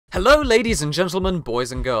Hello ladies and gentlemen,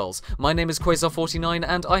 boys and girls. My name is Quazar49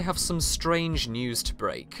 and I have some strange news to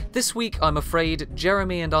break. This week I'm afraid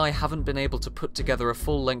Jeremy and I haven't been able to put together a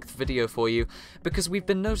full-length video for you because we've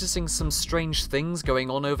been noticing some strange things going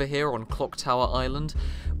on over here on Clock Tower Island.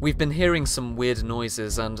 We've been hearing some weird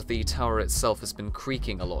noises and the tower itself has been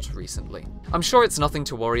creaking a lot recently. I'm sure it's nothing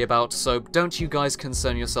to worry about, so don't you guys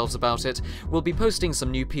concern yourselves about it. We'll be posting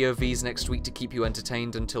some new POVs next week to keep you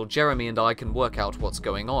entertained until Jeremy and I can work out what's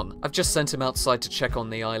going on. I've just sent him outside to check on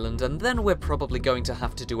the island, and then we're probably going to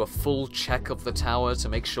have to do a full check of the tower to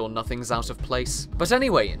make sure nothing's out of place. But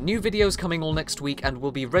anyway, new videos coming all next week, and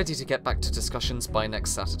we'll be ready to get back to discussions by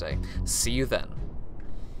next Saturday. See you then.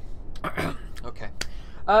 Okay.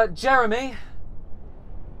 Jeremy?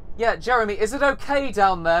 Yeah, Jeremy, is it okay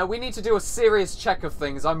down there? We need to do a serious check of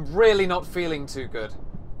things. I'm really not feeling too good.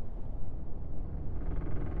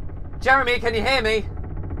 Jeremy, can you hear me?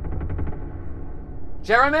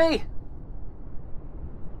 Jeremy?